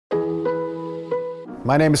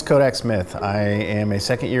My name is Codak Smith. I am a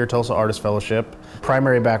second-year Tulsa Artist Fellowship.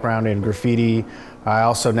 Primary background in graffiti. I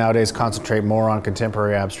also nowadays concentrate more on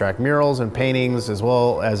contemporary abstract murals and paintings, as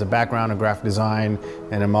well as a background in graphic design,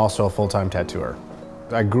 and I'm also a full-time tattooer.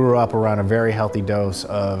 I grew up around a very healthy dose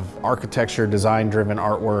of architecture, design-driven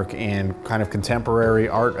artwork, and kind of contemporary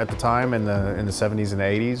art at the time in the 70s and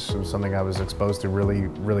 80s. It was something I was exposed to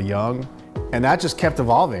really young. And that just kept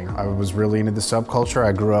evolving. I was really into the subculture.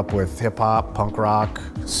 I grew up with hip hop, punk rock,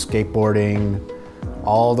 skateboarding,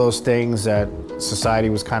 all those things that society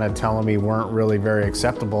was kind of telling me weren't really very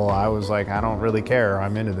acceptable. I was like, I don't really care,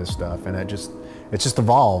 I'm into this stuff. And it just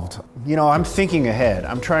evolved. You know, I'm thinking ahead.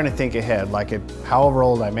 I'm trying to think ahead, like however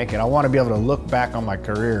old I make it. I want to be able to look back on my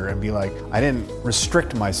career and be like, I didn't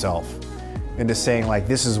restrict myself into saying like,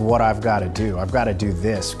 this is what I've got to do. I've got to do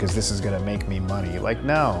this because this is going to make me money. Like,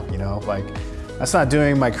 no, you know, like that's not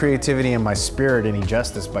doing my creativity and my spirit any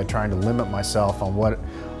justice by trying to limit myself on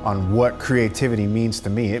what creativity means to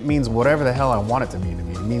me. It means whatever the hell I want it to mean to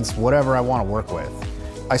me. It means whatever I want to work with.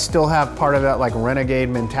 I still have part of that like renegade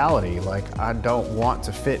mentality. Like I don't want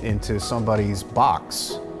to fit into somebody's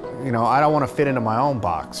box. You know, I don't want to fit into my own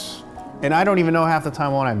box. And I don't even know half the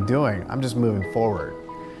time what I'm doing. I'm just moving forward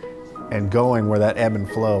and going where that ebb and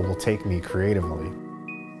flow will take me creatively.